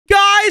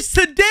guys,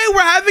 today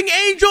we're having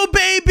angel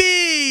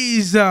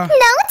babies. No,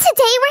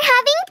 today we're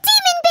having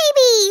demon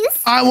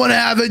babies. I want to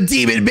have a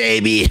demon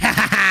baby.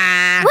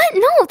 What?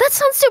 No, that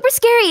sounds super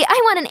scary. I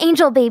want an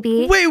angel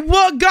baby. Wait,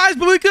 what, guys?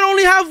 But we can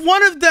only have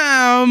one of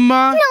them. No,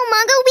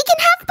 Mongo, we can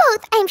have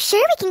both. I'm sure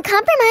we can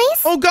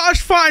compromise. Oh,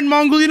 gosh, fine,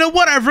 Mongo. You know,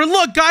 whatever.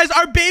 Look, guys,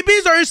 our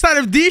babies are inside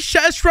of these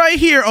chests right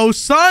here. Oh,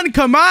 son,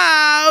 come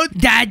out.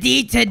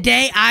 Daddy,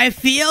 today I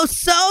feel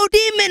so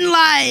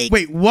demon-like.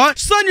 Wait, what?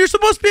 Son, you're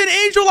supposed to be an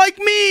angel like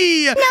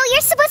me. No,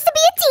 you're supposed to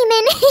be a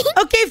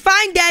demon. Okay,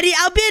 fine, Daddy.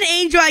 I'll be an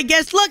angel, I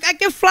guess. Look, I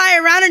can fly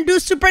around and do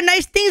super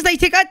nice things like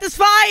take out this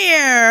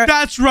fire.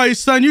 That's right,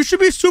 son. You should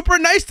be super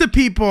nice to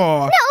people.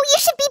 No, you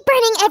should be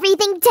burning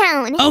everything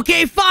down.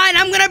 Okay, fine.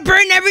 I'm gonna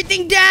burn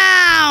everything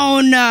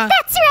down.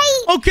 That's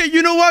right. Okay,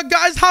 you know what,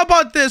 guys? How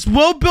about this?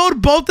 We'll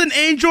build both an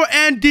angel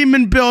and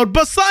demon build.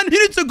 But, son,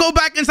 you need to go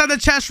back inside the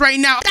chest right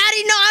now.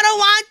 Daddy, no, I don't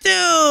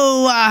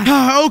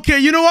want to. Okay,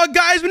 you know what,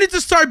 guys? We need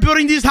to start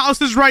building these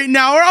houses right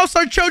now, or else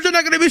our children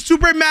are going to be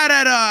super mad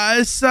at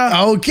us.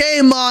 Okay,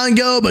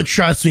 Mongo, but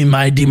trust me,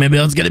 my demon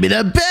build's gonna be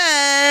the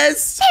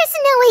best. There's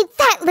no way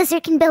that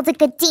lizard can build a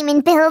good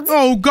demon build.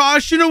 Oh,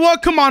 gosh, you know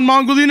what? Come on,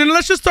 Mongolina,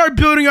 let's just start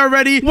building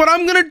already. What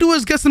I'm going to do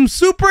is get some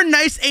super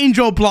nice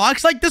angel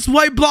blocks, like this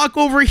white block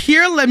over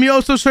here. Let me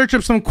also search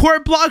up some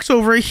court blocks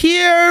over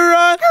here.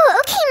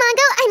 Oh, okay,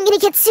 Mongo. I'm gonna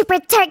get super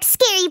dark,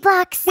 scary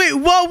blocks. Wait,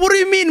 what do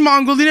you mean,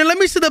 Mongolina? Let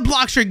me see the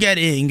blocks you're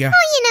getting. Oh,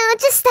 you know,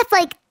 just stuff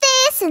like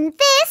this and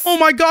this. Oh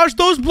my gosh,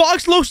 those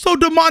blocks look so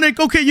demonic.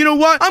 Okay, you know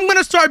what? I'm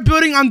gonna start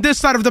building on this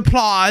side of the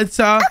plot.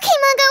 Okay,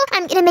 Mongo.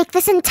 I'm gonna make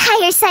this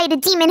entire side a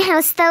demon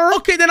house, though.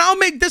 Okay, then I'll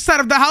make this side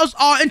of the house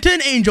all into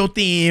an angel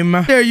theme.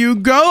 There you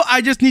go.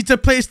 I just need to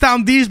place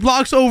down these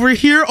blocks over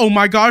here. Oh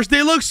my gosh,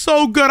 they look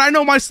so good. I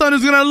know my son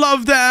is gonna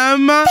love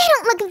them. They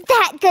don't look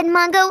that good,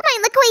 Mongo.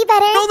 Mine look way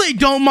better. No, they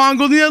don't,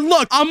 Mongolina.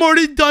 Look, I'm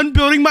already done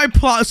building my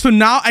plot, so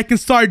now I can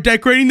start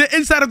decorating the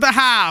inside of the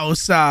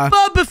house.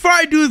 But before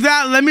I do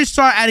that, let me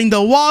start adding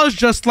the walls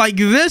just like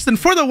this. And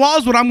for the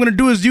walls, what I'm gonna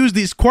do is use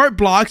these court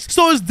blocks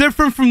so it's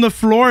different from the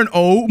floor. And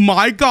oh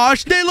my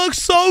gosh, they look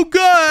so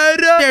good.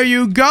 There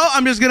you go.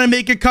 I'm just gonna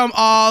make it come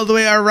all the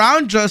way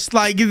around just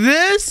like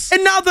this.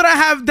 And now that I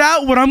have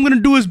that, what I'm gonna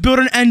do is build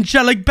an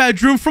angelic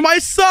bedroom for my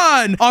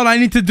son. All I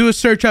need to do is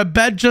search a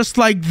bed just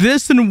like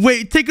this. And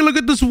wait, take a look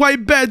at this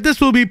white bed. This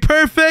will be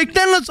perfect.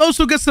 Then let's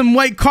also get some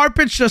white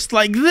carpets just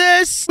like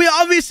this. We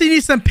obviously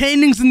need some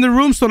paintings in the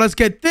room, so let's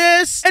get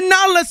this. And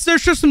now let's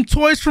search for some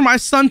toys for my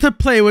son to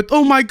play with.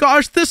 Oh my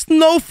gosh, this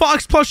snow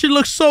fox plushie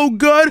looks so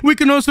good. We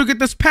can also get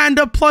this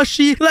panda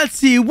plushie. Let's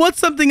see, what's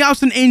something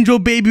else an angel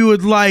baby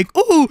would like?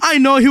 Ooh, I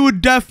know he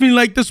would definitely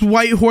like this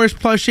white horse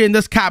plushie and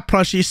this cat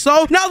plushie.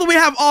 So now that we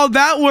have all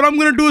that, what I'm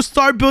gonna do is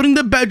start building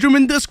the bedroom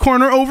in this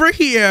corner over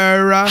here.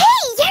 Hey,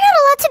 you're not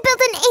allowed to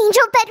build an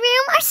angel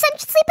bedroom. Our son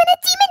should sleep in a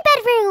demon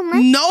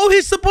bedroom. No,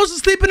 he's supposed to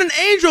sleep in an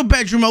angel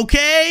bedroom,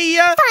 okay?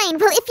 Fine,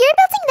 well, if you're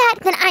building that,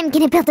 then I'm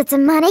gonna build a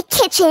demonic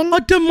kitchen.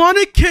 A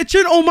demonic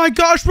kitchen? Oh my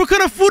gosh, what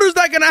kind of food is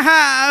that gonna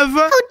have?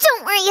 Oh,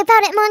 don't worry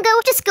about it,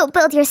 Mongo. Just go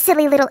build your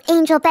silly little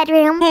angel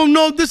bedroom. Oh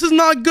no, this is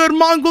not good.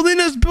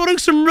 Mongolina is building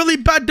some really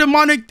bad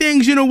demonic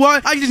things. You know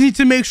what? I just need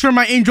to make sure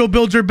my angel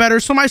builds are better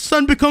so my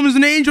son becomes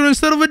an angel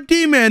instead of a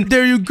demon.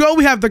 There you go.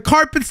 We have the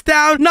carpets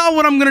down. Now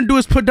what I'm gonna do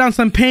is put down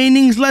some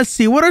paintings. Let's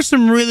see. What are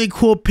some really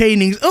cool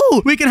paintings?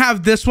 Oh, we can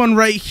have this one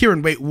right here.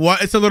 And wait,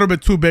 what? It's a little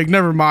bit too big.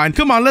 Never mind.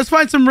 Come on, let's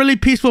find some really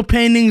peaceful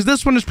paintings.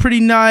 This one is pretty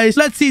nice.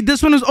 Let's see.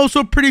 This one is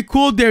also pretty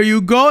cool. There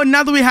you go. And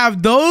now that we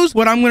have those,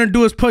 what I'm gonna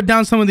do is put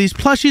down some of these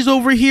plushies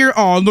over here.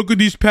 Oh, look at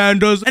these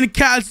pandas and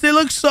cats. They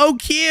look so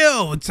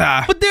cute.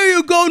 But there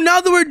you go.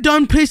 Now that we're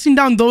done placing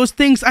down those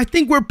things, I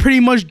think we're pretty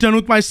much done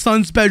with my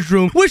son's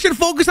bedroom. We should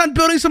focus on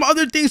building some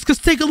other things, because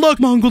take a look.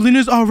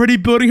 Mongolina's already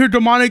building her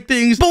demonic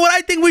things. But what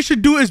I think we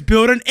should do is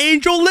build an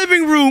angel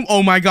living room.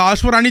 Oh my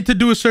gosh. What I need to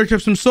do is search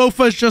up some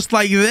sofas just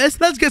like this.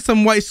 Let's get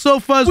some white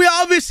sofas. We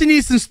obviously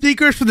need some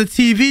speakers for the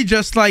TV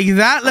just like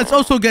that. Let's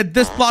also get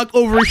this block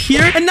over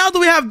here. And now that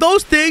we have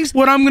those things,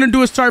 what I'm going to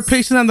do is start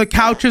placing on the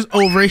couches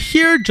over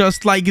here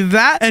just like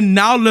that. And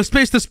now let's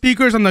place the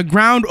speakers on the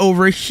ground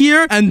over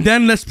here. And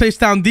then let's place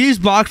down these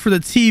blocks for the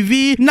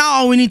TV. Now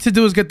all we need to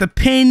do is get the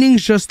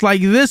paintings just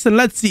like this. And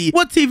let's see,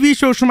 what TV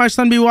show should my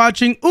son be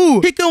watching?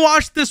 Ooh, he can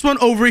watch this one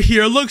over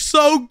here. Looks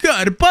so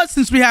good. But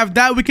since we have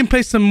that, we can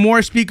place some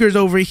more speakers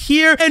over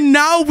here. And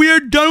now we are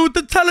done with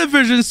the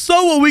television.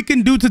 So what we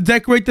can do to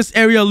decorate this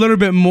area a little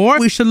bit more,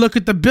 we should look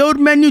at the build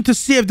menu to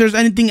see if there's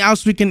anything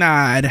else we can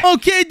add.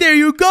 Okay, there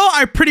you go.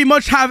 I pretty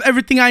much have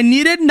everything I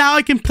needed. Now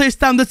I can place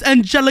down this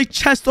angelic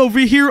chest over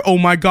here. Oh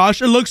my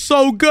gosh, it looks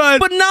so good.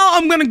 But now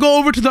I'm gonna go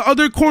over to the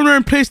other corner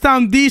and place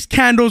down these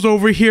candles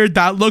over here.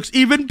 That looks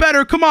even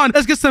better. Come on,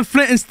 let's get some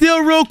flint and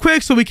steel real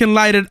quick so we can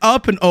light it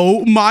up. And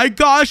oh my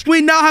gosh,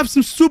 we now have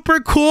some super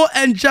cool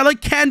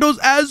angelic candles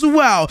as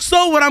well.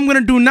 So what I'm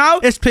gonna do now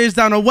is place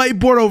down a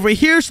whiteboard over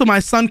here so my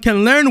son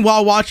can learn while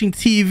while watching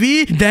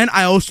TV. Then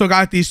I also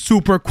got these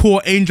super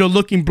cool angel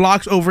looking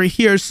blocks over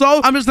here.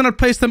 So I'm just gonna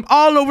place them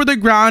all over the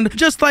ground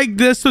just like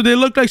this so they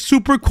look like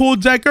super cool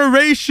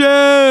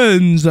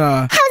decorations.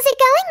 How's it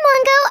going,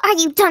 Mongo? Are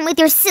you done with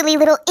your silly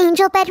little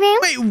angel bedroom?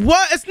 Wait,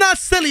 what? It's not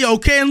silly,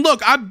 okay? And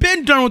look, I've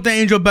been done with the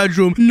angel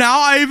bedroom. Now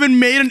I even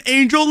made an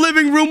angel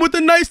living room with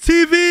a nice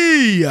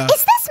TV.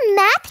 Is this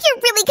math?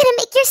 You're really gonna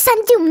make your son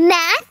do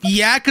math?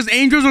 Yeah, because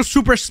angels are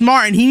super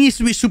smart and he needs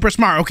to be super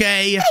smart,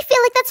 okay? I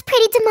feel like that's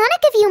pretty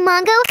demonic of you,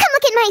 Mongo. Come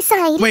look at my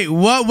side. Wait,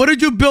 what? What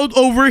did you build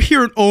over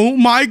here? Oh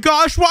my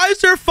gosh, why is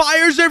there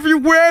fires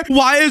everywhere?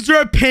 Why is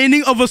there a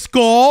painting of a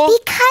skull?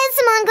 Because,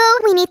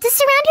 Mongo, we need to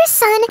surround your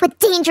son with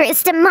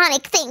dangerous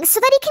demonic things so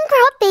that he can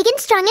grow up big and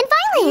strong and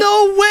violent.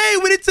 No way!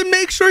 We need to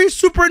make sure he's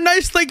super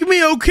nice like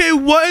me, okay?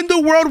 What in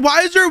the world?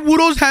 Why is there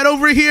Wudo's head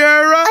over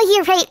here? Oh,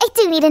 you're right. I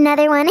do need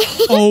another one.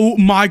 Oh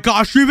my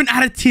gosh, you even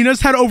added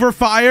Tina's head over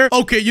fire?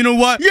 Okay, you know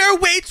what? You're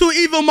way too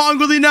evil,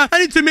 Mongolina. I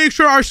need to make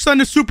sure our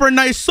son is super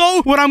nice.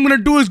 So what I'm gonna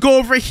do is go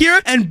over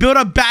here and build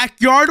a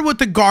backyard with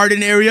the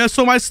garden area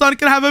so my son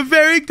can have a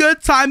very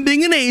good time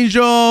being an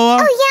angel. Oh,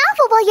 yeah?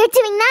 Well, while you're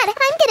doing that,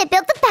 I'm gonna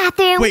build the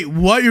bathroom. Wait,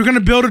 what? You're gonna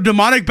build a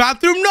demonic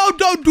bathroom? No,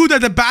 don't do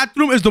that. The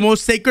bathroom is the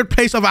most sacred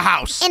place of a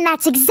house. And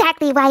that's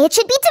exactly why it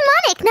should be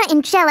demonic, not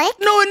angelic.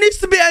 No, it needs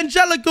to be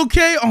angelic,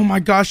 okay? Oh my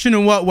gosh, you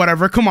know what?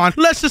 Whatever. Come on.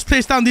 Let's just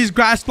place down these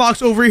grass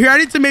blocks over here. I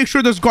need to make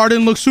sure this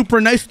garden looks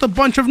super nice with a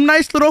bunch of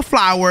nice little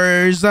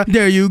flowers.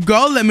 There you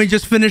go. Let me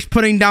just finish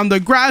putting down the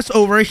grass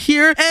over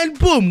here. And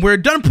boom, we're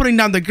done putting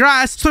down the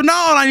grass. So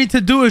now all I need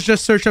to do is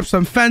just search up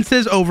some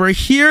fences over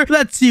here.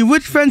 Let's see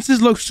which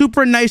fences look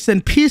super nice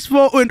and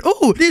peaceful. And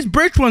oh, these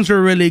birch ones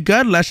are really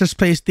good. Let's just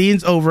place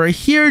these over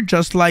here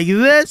just like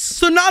this.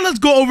 So now let's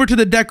go over to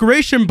the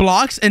decoration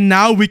blocks. And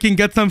now we can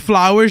get some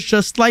flowers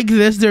just like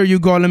this. There you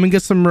go. Let me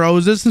get some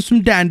roses and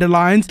some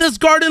dandelions. This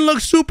garden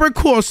looks super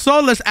cool. So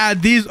let's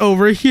add these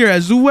over here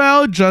as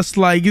well, just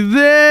like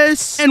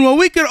this. And what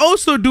we could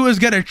also do is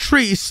get a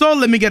tree. So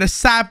let me get a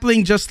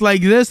sapling just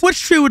like this.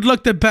 Which tree would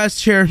look the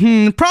best here?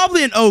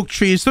 Probably an oak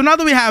tree. So now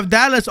that we have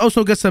that, let's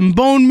also get some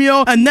bone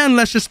meal. And then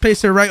let's just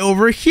place it right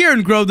over here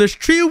and grow this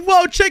tree.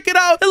 Whoa, check it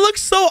out. It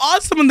looks so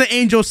awesome on the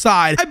angel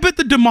side. I bet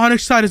the demonic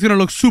side is gonna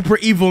look super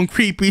evil and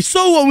creepy.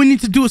 So what we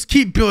need to do is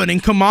keep building.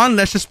 Come on,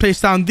 let's just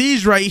place down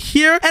these right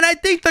here. And I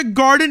think the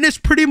garden is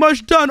pretty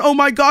much done. Oh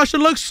my gosh, it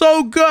looks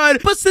so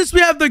good. But since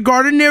we have the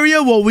garden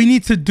area, what we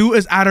need to do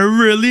is add a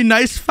really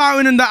nice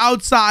fountain in the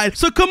outside.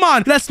 So come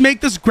on, let's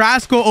make this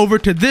grass go over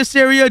to this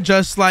area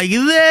just like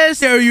this.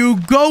 There you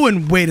go.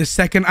 And wait a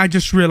second, I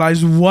just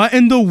realized, what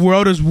in the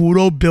world is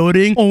Wudo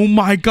building? Oh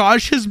my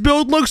gosh, his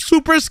build looks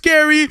super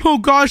scary. Oh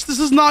gosh, this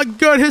is not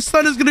good. His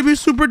son is gonna be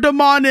super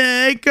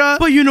demonic.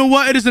 But you know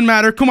what? It doesn't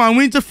matter. Come on,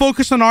 we need to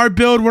focus on our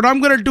build. What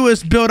I'm gonna do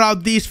is build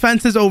out these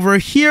fences over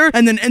here.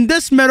 And then in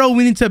this middle,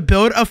 we need to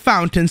build a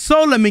fountain.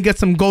 So let me get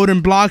some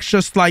golden blocks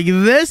just like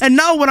this. And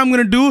now what I'm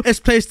gonna do is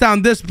place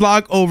down this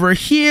block over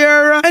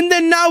here. And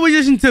then now we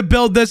just need to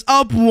build this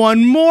up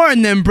one more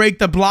and then break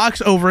the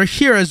blocks over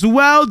here as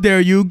well. There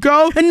you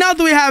go. And now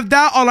that we have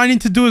that, all I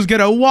need to do is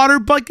get a water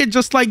bucket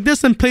just like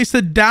this and place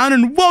it down.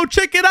 And whoa,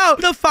 check it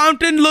out. The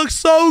fountain looks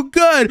so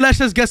good. Let's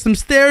just get some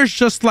stairs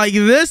just like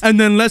this. And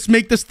then let's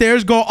make the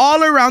stairs go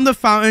all around the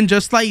fountain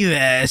just like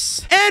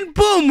this. And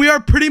boom, we are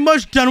pretty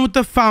much done with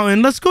the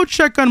fountain. Let's go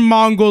check on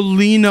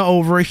Mongolina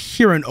over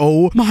here. And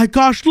oh my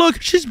gosh,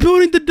 look, she's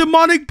building the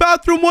demonic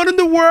bathroom. What in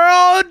the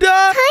world?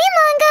 Hi,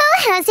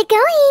 Mongo. How's it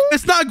going?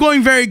 It's not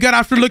going very good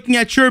after looking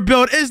at your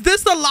build. Is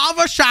this a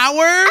lava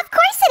shower? Of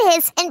course it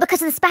is. And because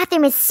this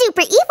bathroom is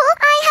super evil,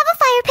 I have a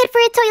fire pit for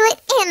a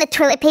toilet, and the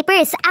toilet paper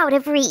is out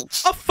of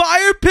reach. A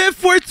fire pit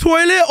for a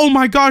toilet? Oh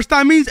my gosh,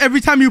 that means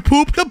every time you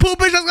poop, the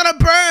poop is just gonna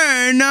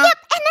burn. Yep,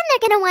 and then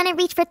they're gonna want to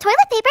reach for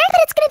toilet paper, but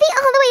it's gonna be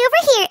all the way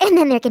over here, and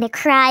then they're gonna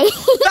cry.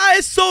 That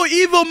is so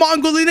evil,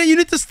 Mongolina. You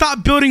need to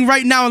stop building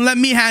right now and let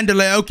me handle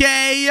it,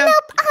 okay?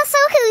 Nope. Also,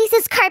 who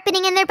uses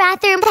carpeting in their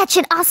bathroom? That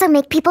should also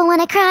make people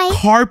want to cry.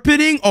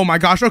 Carpeting? Oh my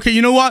gosh. Okay,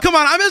 you know what? Come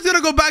on, I'm just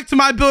gonna go back to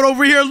my build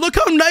over here. Look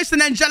how nice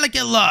and angelic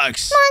it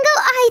looks. Mongo,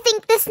 I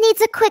think this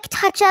needs a quick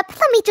touch-up.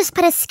 Let me just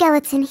put a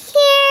skeleton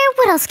here.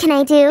 What else can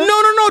I do?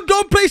 No,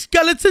 don't play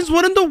skeletons.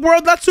 What in the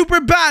world? That's super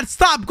bad.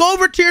 Stop. Go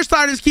over to your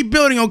side and just keep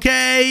building,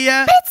 okay?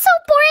 But it's so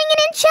boring and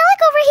angelic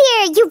over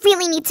here. You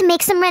really need to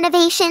make some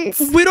renovations.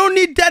 We don't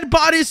need dead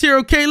bodies here,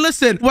 okay?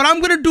 Listen, what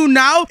I'm gonna do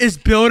now is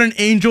build an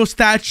angel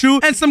statue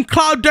and some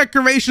cloud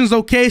decorations,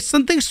 okay?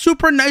 Something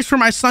super nice for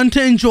my son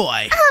to enjoy. All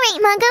right,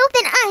 Mongo.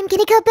 Then I'm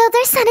gonna go build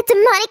our son a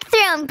demonic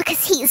throne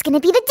because he's gonna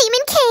be the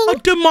demon king.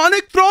 A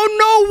demonic throne?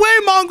 No way,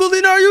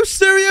 Mongolina. Are you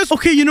serious?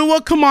 Okay, you know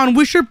what? Come on.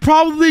 We should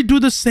probably do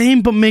the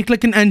same, but make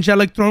like an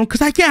angelic throne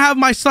because I can't have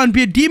my son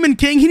be a demon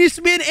king. He needs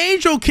to be an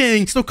angel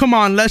king. So come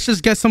on, let's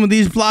just get some of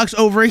these blocks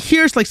over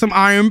here. It's like some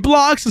iron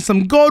blocks and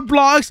some gold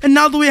blocks. And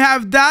now that we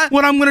have that,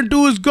 what I'm gonna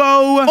do is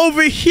go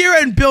over here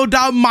and build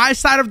out my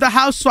side of the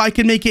house so I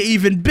can make it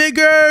even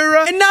bigger.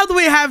 And now that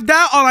we have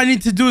that, all I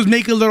need to do is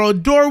make a little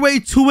doorway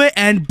to it,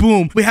 and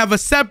boom, we have a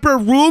separate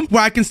room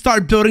where I can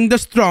start building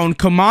this throne.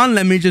 Come on,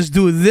 let me just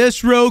do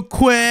this real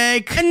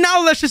quick. And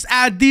now let's just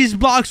add these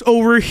blocks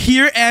over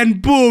here,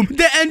 and boom,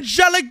 the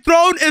angelic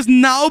throne is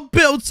now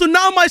built. So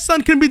now my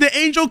son can be the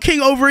angel king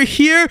over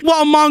here,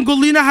 while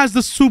Mongolina has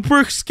the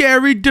super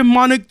scary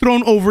demonic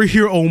throne over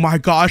here. Oh my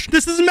gosh,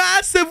 this is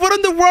massive. What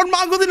in the world,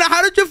 Mongolina?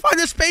 How did you find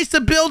the space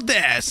to build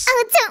this?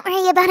 Oh, don't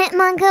worry about it,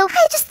 Mongo.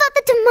 I just thought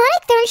the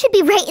demonic throne should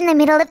be right in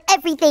the middle of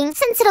everything,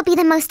 since it'll be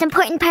the most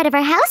important part of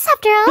our house,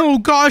 after all. Oh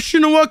gosh, you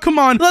know what? Come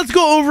on, let's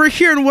go over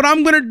here, and what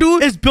I'm gonna do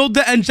is build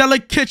the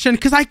angelic kitchen,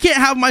 because I can't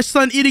have my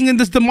son eating in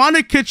this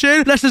demonic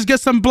kitchen. Let's just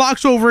get some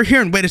blocks over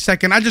here. And wait a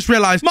second, I just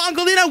realized,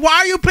 Mongolina, why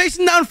are you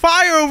placing down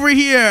fire over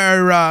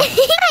here? I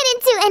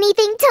didn't do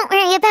anything. Don't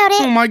worry about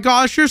it. Oh my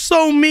gosh, you're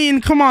so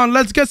mean. Come on,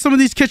 let's get some of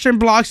these kitchen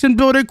blocks and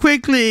build it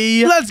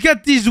quickly. Let's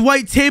get these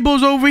white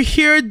tables over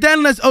here.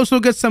 Then let's also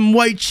get some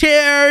white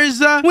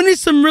chairs. We need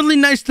some really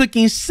nice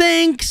looking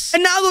sinks.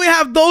 And now that we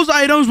have those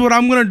items, what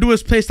I'm gonna do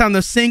is place down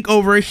the sink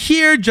over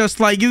here, just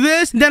like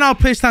this. Then I'll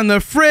place down the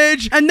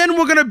fridge. And then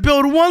we're gonna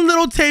build one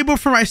little table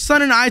for my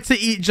son and I to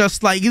eat,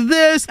 just like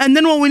this. And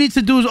then what we need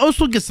to do is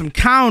also get some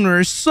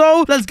counters.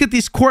 So let's get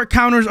these quart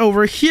counters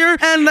over here,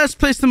 and let's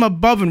place them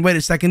above. And wait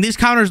a second, these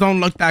counters don't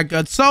look that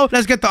good, so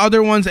let's get the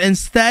other ones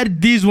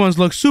instead. These ones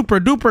look super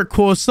duper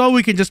cool, so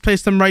we can just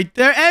place them right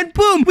there, and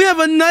boom, we have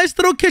a nice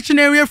little kitchen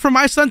area for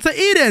my son to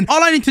eat in.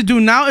 All I need to do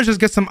now is just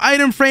get some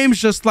item frames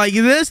just like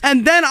this,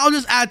 and then I'll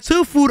just add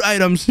 2 food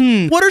items.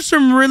 What are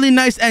some really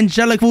nice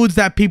angelic foods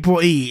that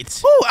people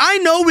eat? Oh, I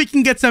know, we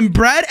can get some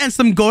bread and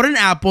some golden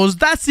apples.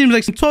 That seems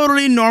like some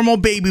totally normal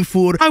baby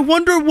food. I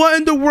wonder what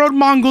in the world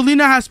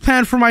Mongolina has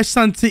planned for my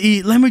son to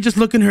eat. Let me just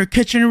look in her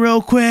kitchen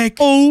real quick.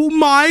 Oh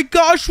my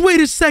gosh, wait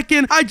a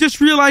second. I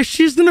just realized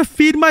she's gonna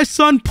feed my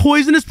son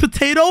poisonous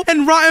potato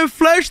and rotten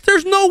flesh.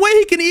 There's no way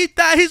he can eat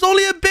that. He's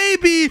only a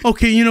baby.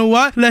 Okay, you know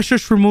what? Let's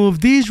just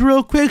remove these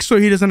real quick so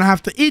he doesn't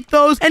have to eat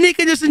those, and he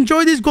can just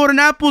enjoy these golden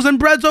apples and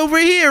breads over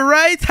here,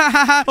 right?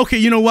 Okay,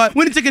 you know what?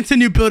 We need to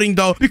continue building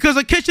though, because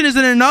a kitchen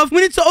isn't enough.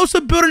 We need to also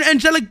build an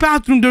angelic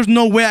bathroom. There's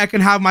no way I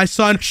can have my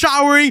son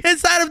showering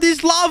inside of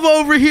these lava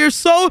over here.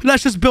 So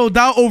let's just build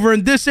out over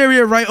in this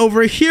area right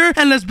over here,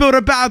 and let's build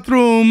a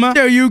bathroom.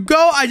 There you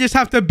go. I just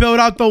have to build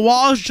out the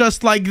walls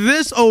just like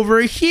this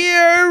over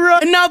here.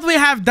 And now that we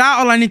have that,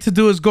 all I need to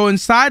do is go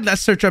inside.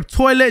 Let's search up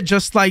toilet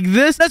just like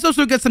this. Let's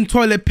also get some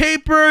toilet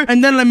paper,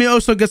 and then let me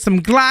also get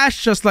some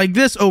glass just like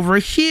this over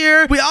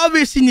here. We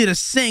obviously need a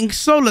sink,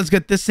 so let's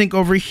get this sink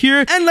over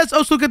here, and let's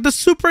also get the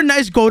super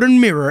nice golden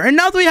mirror. And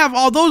now that we have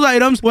all those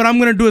items, what I'm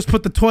gonna do is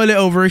put the toilet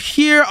over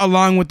here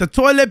along with the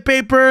toilet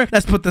paper.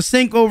 Let's put the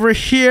sink over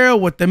here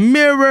with the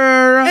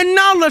mirror, and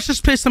now let's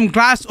just place some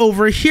glass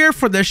over here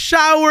for the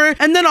shower.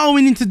 And then all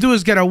we need to do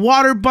is get a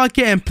water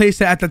bucket and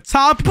place it at the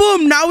top.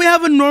 Boom, now we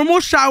have a normal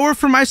shower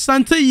for my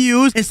son to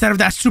use instead of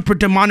that super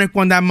demonic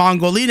one that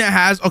Mongolina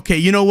has. Okay,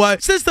 you know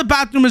what? Since the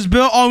bathroom is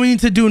built, all we need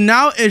to do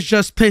now is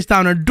just place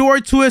down a door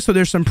to it so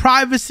there's some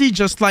privacy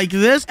just like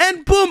this.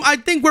 And boom, I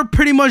think we're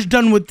pretty much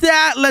done with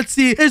that. Let's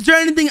see, is there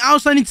anything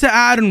else I need to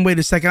add? And wait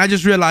a second, I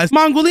just realized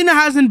Mongolina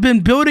hasn't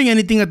been building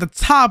anything at the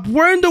top.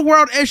 Where in the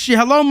world is she?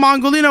 Hello,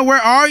 Mongolina,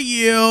 where are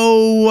you?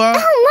 Oh,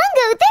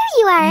 Mongo, there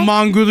you are.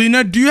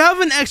 Mongolina, do you have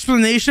an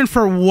explanation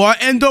for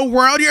what in the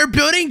world you're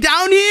building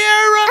down here?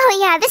 Oh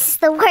yeah, this is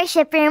the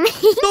worship room.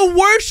 The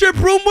worship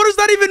room? What does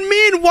that even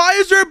mean? Why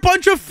is there a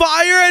bunch of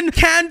fire and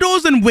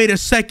candles? And wait a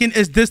second,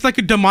 is this like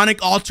a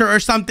demonic altar or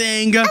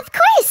something? Of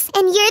course,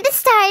 and you're the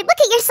star. Look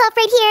at yourself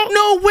right here.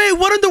 No way,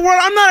 what in the world?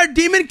 I'm not a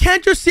demon.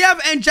 Can't you see I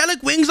have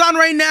angelic wings on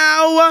right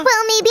now? Well,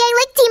 maybe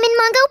I like Demon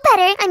Mongo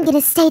better. I'm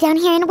gonna stay down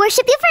here and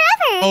worship you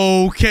forever.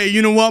 Okay,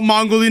 you know what,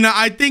 Mongolina?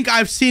 I think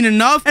I've seen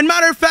enough. And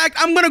matter of fact,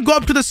 I'm gonna go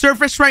up to the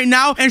surface right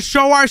now and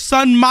show our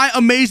son my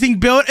amazing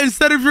build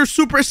instead of your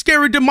super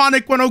scary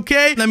demonic one,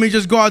 okay? Let me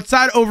just go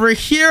outside over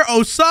here.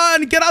 Oh,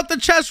 son, get out the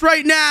chest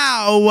right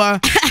now.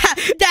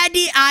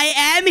 Daddy, I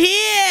am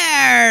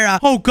here.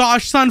 Oh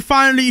gosh, son,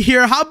 finally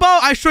here. How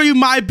about I show you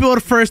my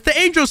build first? The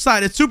angel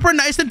side. It's super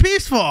nice and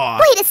peaceful.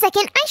 Wait a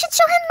second, I should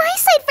show him my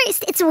side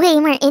first. It's way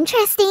more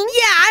interesting.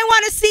 Yeah, I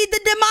want to see the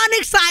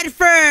demonic side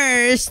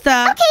first.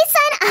 Okay,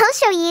 son, I'll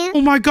show you.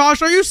 Oh my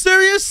gosh, are you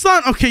serious,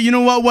 son? Okay, you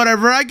know what?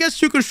 Whatever. I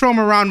guess you can show him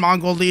around,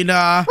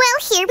 Mongolina.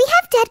 Well, here we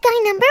have dead guy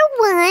number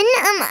 1.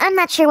 I'm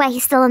not sure why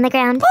he's still on the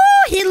ground.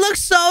 Oh, he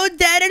looks so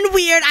dead and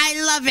weird.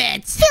 I love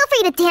it. Feel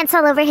free to dance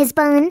all over his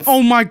bones.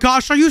 Oh my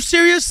gosh, are you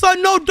serious,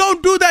 son? No,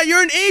 don't do that.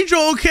 You're an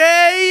angel,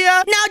 okay?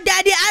 No,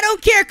 Daddy, I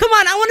don't care. Come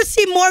on, I want to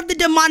see more of the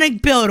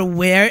demonic build.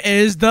 Where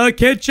is the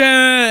kitchen?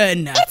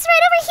 It's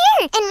right over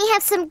here. And we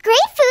have some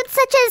great food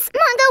such as,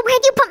 Mongo,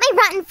 where'd you put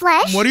my rotten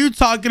flesh? What are you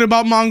talking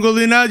about,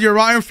 Mongolina? Your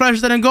rotten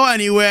flesh didn't go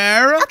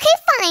anywhere. Okay,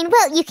 fine.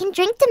 Well, you can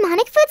drink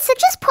demonic food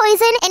such as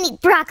poison and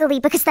eat broccoli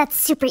because that's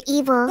super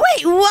evil.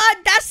 Wait, what?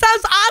 That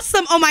sounds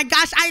awesome. Oh my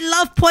gosh, I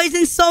love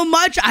poison so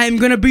much. I'm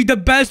gonna be the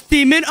best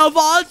demon of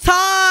all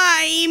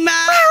time.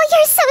 Wow,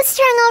 you're so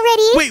strong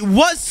already. Wait,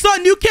 what,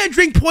 son? You can't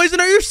drink poison.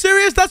 Are you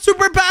serious? That's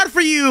super bad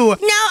for you.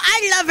 No,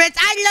 I love it.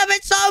 I love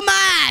it so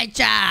much.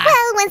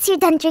 Well, once you're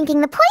done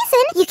drinking the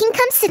poison, you can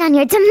come sit on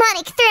your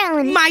demonic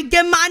throne. My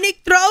demonic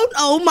throne?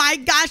 Oh my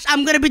gosh,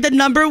 I'm gonna be the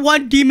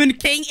 #1 demon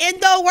king in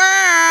the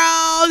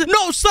world.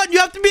 No, son, you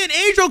have to be an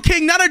angel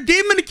king, not a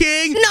demon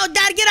king. No,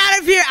 Dad, get out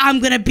of here. I'm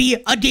gonna be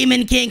a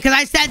demon king because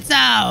I said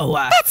so.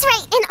 That's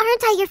right, and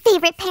aren't I your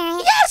favorite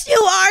parent? Yes,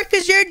 you are,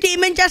 because you're a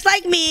demon just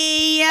like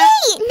me. Hey,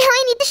 now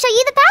I need to show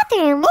you the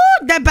bathroom.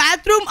 Oh, the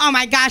bathroom? Oh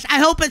my gosh, I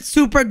hope it's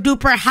super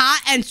duper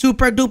hot and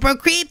super duper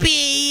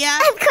creepy.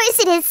 Of course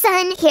it is,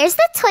 son. Here's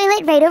the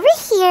toilet right over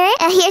here.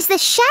 Here's the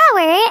shower,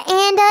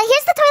 and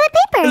here's the toilet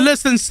paper.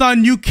 Listen,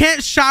 son, you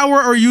can't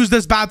shower or use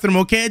this bathroom,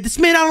 okay? It's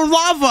made out of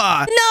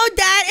lava. No,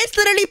 Dad, it's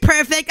literally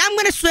perfect. I'm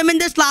gonna swim in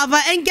this lava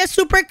and get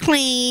super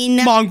clean.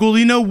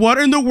 Mongolina, what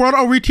in the world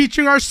are we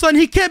teaching our son?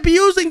 He can't be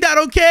using that,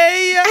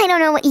 okay? I don't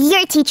know what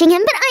you're teaching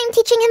him, but I'm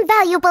teaching him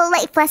valuable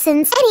life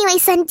lessons. Anyway,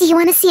 son, do you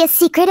want to see a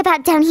secret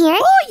about down here?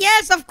 Oh,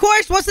 yes, of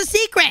course. What's the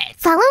secret?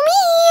 Follow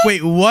me.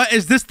 Wait, what?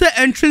 Is this the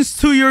entrance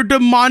to your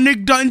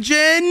demonic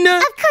dungeon?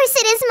 Of course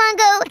it is,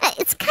 Mongo.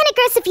 It's kind of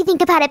gross if you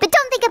think about it, but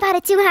don't think about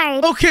it too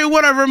hard. Okay,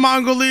 whatever,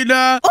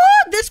 Mongolina.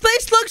 Oh, this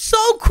place looks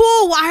so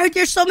cool. Why are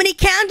there so many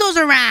candles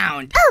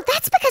around? Oh,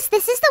 that's because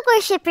this is the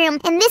worship room,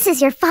 and this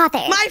is your father.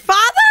 My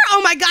father?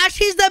 Oh my gosh,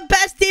 he's the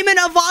best demon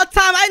of all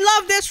time. I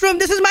love this room.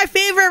 This is my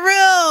favorite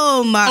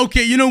room.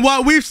 Okay, you know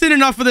what? We've seen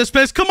enough of this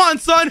place. Come on,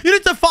 son. You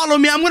need to follow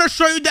me. I'm going to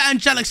show you the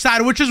angelic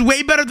side, which is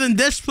way better than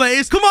this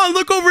place. Come on,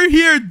 look over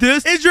here.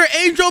 This is your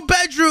angel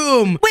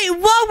bedroom. Wait,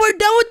 what? We're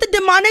done with the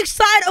demonic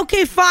side?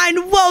 Okay, fine.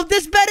 Whoa,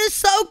 this bed is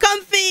so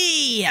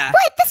comfy.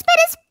 What? This bed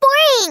is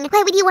boring.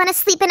 Why would you want to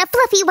sleep in a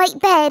fluffy white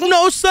bed?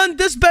 No, son,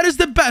 this bed is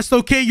the best,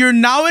 okay? You're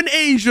now an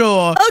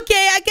angel.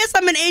 Okay, I guess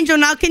I'm an angel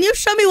now. Can you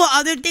show me what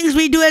other things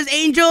we do as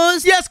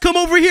angels? Yes, come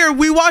over here.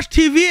 We watch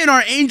TV in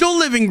our angel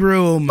living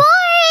room. Boring.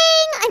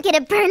 I'm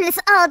gonna burn this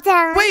all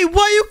down. Wait,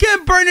 what? You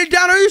can't burn it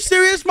down. Are you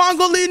serious,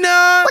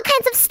 Mongolina? What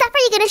kinds of stuff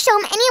are you gonna show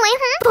him anyway,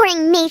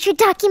 Boring nature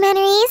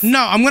documentaries? No,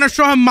 I'm going to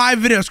show him my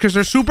videos because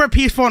they're super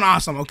peaceful and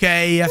awesome,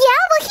 okay? Yeah,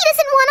 well, he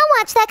doesn't want to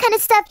watch that kind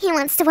of stuff. He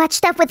wants to watch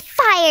stuff with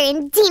fire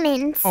and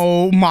demons.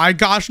 Oh my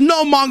gosh.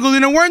 No,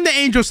 Mongolina, we're in the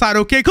angel side,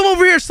 okay? Come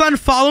over here, son.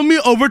 Follow me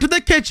over to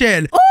the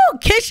kitchen. Oh,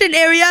 kitchen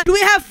area. Do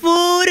we have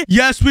food?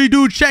 Yes, we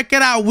do. Check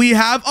it out. We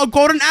have a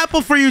golden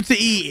apple for you to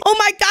eat. Oh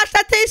my gosh,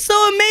 that tastes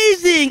so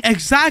amazing.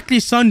 Exactly,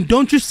 son.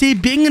 Don't you see?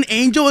 Being an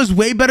angel is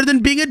way better than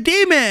being a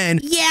demon.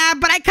 Yeah,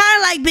 but I kind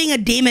of like being a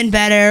demon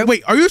better.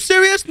 Wait, are you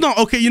serious? No.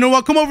 Okay, you know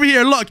what? Come over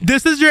here. Look,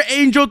 this is your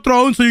angel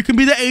throne, so you can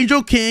be the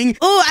angel king.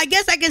 Oh, I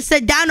guess I can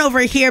sit down over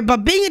here,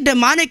 but being a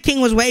demonic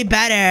king was way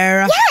better.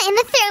 Yeah, and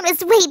the throne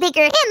is way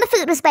bigger, and the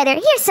food was better.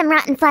 Here's some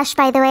rotten flesh,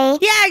 by the way.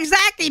 Yeah,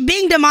 exactly.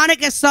 Being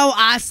demonic is so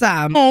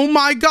awesome. Oh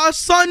my gosh,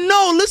 son.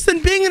 No, listen,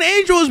 being an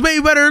angel is way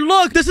better.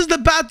 Look, this is the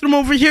bathroom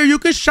over here. You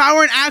can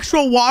shower in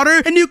actual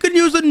water, and you can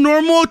use the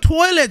normal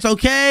toilets,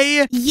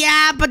 okay?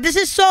 Yeah, but this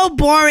is so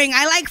boring.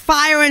 I like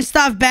fire and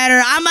stuff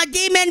better. I'm a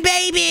demon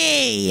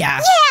baby. Yeah,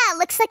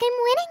 looks like I'm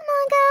winning,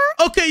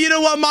 Mongo. Okay, you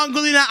know what,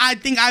 Mongolina? I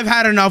think I've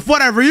had enough.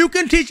 Whatever, you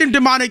can teach him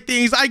demonic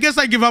things. I guess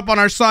I give up on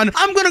our son.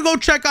 I'm gonna go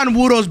check on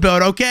Wudo's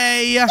build,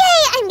 okay? Yay,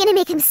 I'm gonna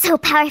make him so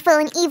powerful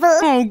and evil.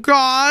 Oh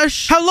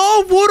gosh.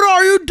 Hello, Wudo,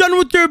 are you done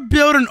with your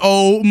build? And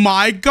oh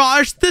my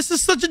gosh, this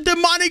is such a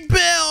demonic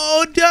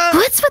build.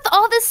 What's with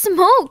all this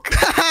smoke?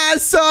 Haha,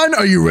 son,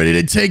 are you ready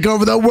to take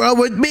over the world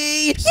with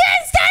me? Yes,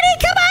 Daddy,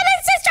 come on,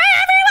 let's destroy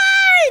everyone.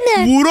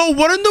 Wudo,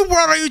 what in the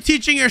world are you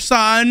teaching your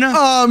son?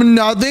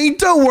 Nothing.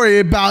 Don't worry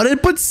about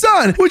it. But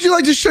son, would you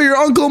like to show your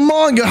Uncle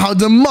Mongo how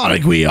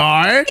demonic we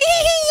are?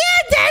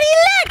 Yeah, Daddy,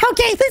 look.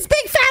 Okay, this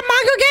big fat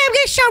Mongo guy, I'm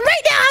gonna show him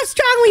right now how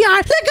strong we are.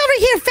 Look over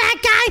here, fat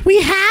guy.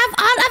 We have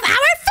all of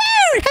our food.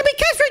 And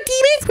because we're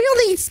demons, we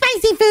only eat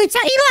spicy food, so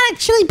I eat a lot of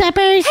chili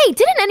peppers. Hey,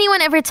 didn't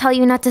anyone ever tell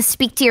you not to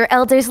speak to your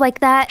elders like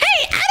that?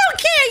 Hey, I don't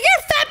care. You're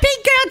a fat big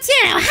girl,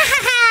 too. Ha ha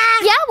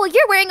ha. Yeah, well,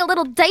 you're wearing a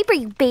little diaper,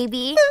 you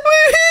baby.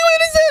 What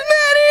does that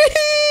matter?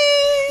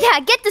 Yeah,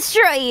 get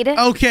destroyed.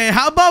 Okay,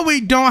 how about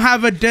we don't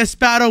have a diss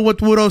battle with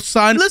Wudo's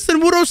son?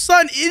 Listen, Wudo's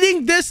son,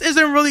 eating this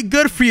isn't really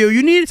good for you.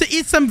 You need to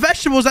eat some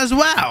vegetables as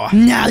well.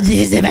 No, this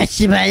is a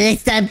vegetable.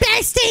 It's the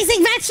best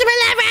tasting vegetable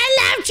ever.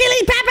 I love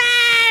chili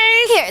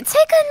peppers. Here,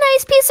 take a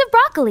nice piece of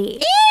broccoli.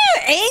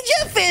 Ew,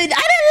 angel food.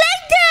 I don't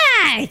like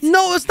that.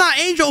 No, it's not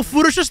angel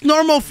food. It's just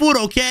normal food,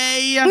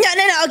 okay? No.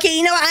 Okay,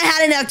 you know what? I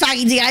had enough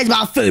talking to you guys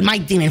about food. My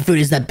demon food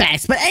is the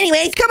best. But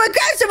anyways, come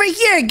across over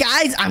here,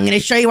 guys. I'm going to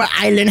show you where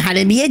I learned how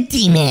to be a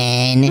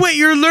demon. Wait,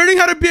 you're learning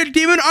how to be a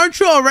demon? Aren't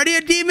you already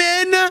a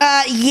demon?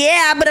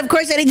 Yeah, but of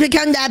course I need to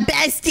become the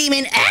best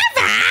demon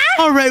ever.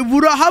 All right,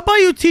 Wudo, how about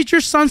you teach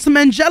your son some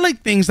angelic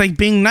things like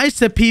being nice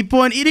to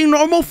people and eating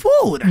normal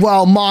food?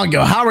 Well,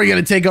 Mongo, how are we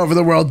going to take over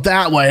the world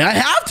that way? I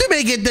have to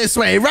make it this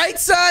way, right,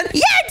 son?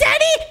 Yeah,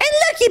 Daddy. And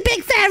look, you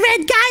big fat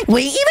red guy.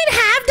 We even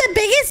have the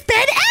biggest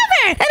bed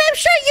ever. And I'm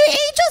sure you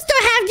angels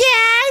don't have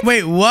yet.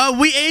 Wait, what?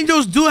 We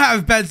angels do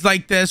have beds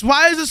like this.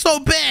 Why is it so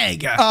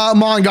big?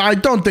 Mongo, I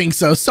don't think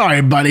so.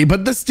 Sorry, buddy,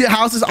 but this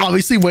house is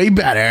obviously way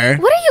better.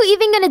 What are you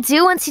even gonna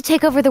do once you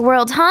take over the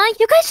world, huh?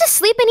 You guys just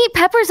sleep and eat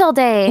peppers all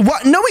day.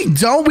 What? No, we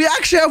don't. We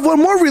actually have one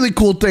more really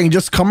cool thing.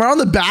 Just come around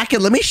the back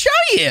and let me show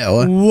you.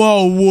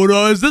 Whoa,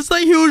 Wudo, is this a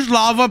huge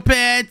lava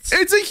pit?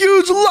 It's a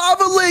huge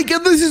lava lake,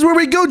 and this is where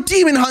we go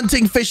demon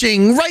hunting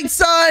fishing. Right,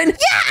 son? Yeah,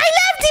 I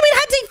love demon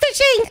hunting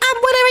fishing.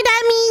 Whatever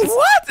that means.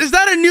 What? Is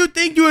that a new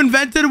thing you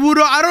invented,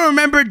 Wudo? I don't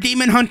remember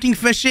demon hunting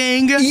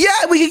fishing.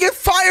 Yeah, we can get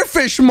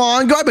firefish,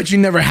 Mongo. I bet you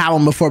never had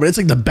one before, but it's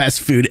like the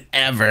best food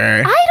ever.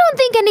 I don't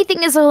think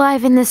anything is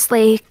alive in this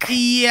lake.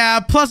 Yeah,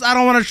 plus I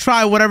don't want to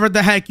try whatever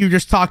the heck you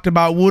just talked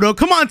about, Wudo.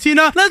 Come on,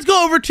 Tina. Let's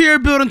go over to your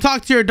build and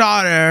talk to your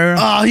daughter.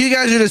 Oh, you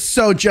guys are just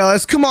so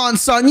jealous. Come on,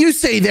 son. You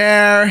stay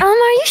there.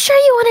 Are you sure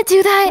you want to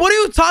do that? What are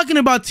you talking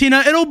about,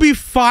 Tina? It'll be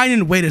fine.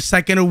 And wait a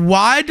second.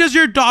 Why does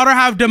your daughter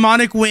have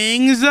demonic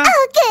wings?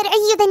 Oh, good. Are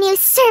you the new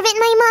servant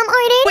my mom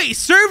ordered? Wait,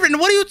 servant?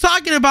 What are you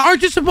talking about?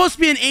 Aren't you supposed to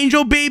be an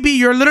angel baby?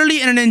 You're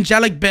literally in an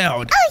angelic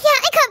build. Oh, yeah.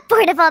 I got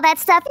bored of all that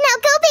stuff.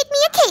 Now go bake me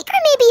a cake. Or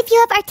maybe if you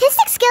have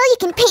artistic skill, you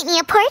can paint me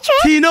a portrait.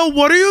 Tina,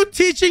 what are you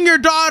teaching your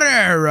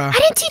daughter? I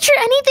didn't teach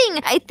her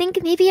anything. I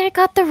think maybe I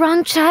got the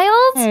wrong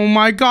child. Oh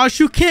my gosh,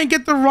 you can't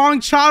get the wrong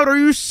child. Are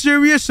you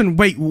serious? And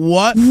wait,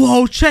 what?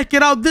 Whoa, check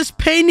it out. This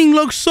painting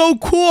looks so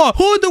cool.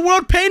 Who in the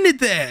world painted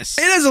this?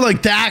 It doesn't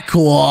look that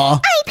cool.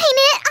 I painted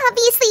it,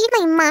 obviously.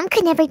 My mom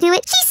could never do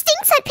it. She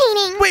stinks at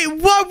painting.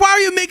 Wait, what? Why are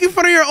you making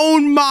fun of your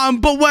own mom?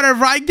 But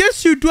whatever, I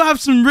guess you do have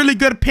some really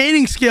good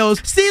painting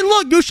skills. See,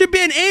 look, you should be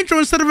an angel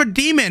instead of a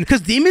demon,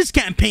 because demons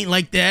can't paint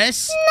like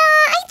this.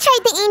 Nah, I tried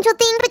the angel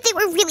thing, but they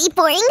were really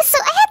boring, so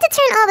I had to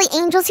turn all the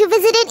angels who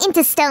visited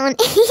into stone.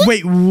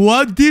 Wait,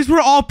 what? These were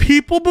all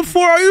people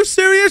before? Are you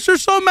serious? You're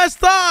so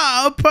messed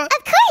up. Of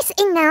course,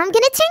 and now I'm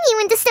gonna turn you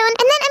into stone, and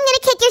then I'm gonna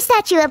kick your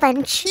statue a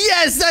bunch.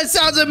 Yes, that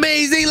sounds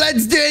amazing.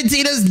 Let's do it,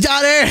 Tina's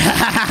daughter.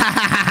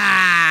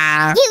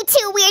 You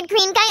too, weird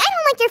green guy. I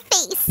don't like your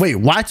face. Wait,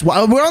 what?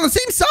 We're on the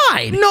same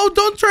side. No,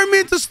 don't turn me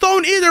into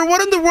stone either.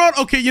 What in the world?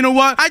 Okay, you know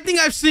what? I think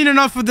I've seen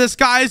enough of this,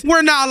 guys.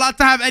 We're not allowed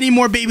to have any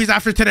more babies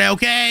after today,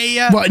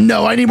 okay? What?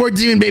 No, I need more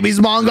demon babies,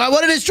 Mongo. I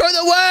want to destroy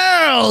the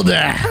world.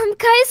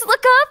 Guys,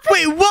 look up.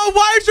 Wait, what?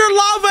 Why is there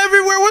lava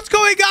everywhere? What's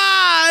going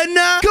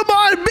on? Come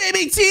on,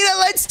 baby Tina.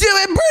 Let's do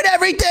it. Burn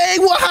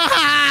everything.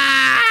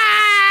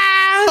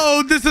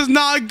 Oh, this is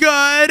not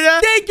good.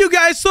 Thank you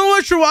guys so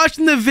much for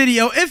watching the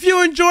video. If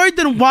you enjoyed,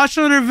 then watch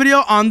another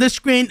video on the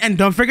screen. And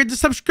don't forget to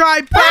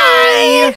subscribe. Bye!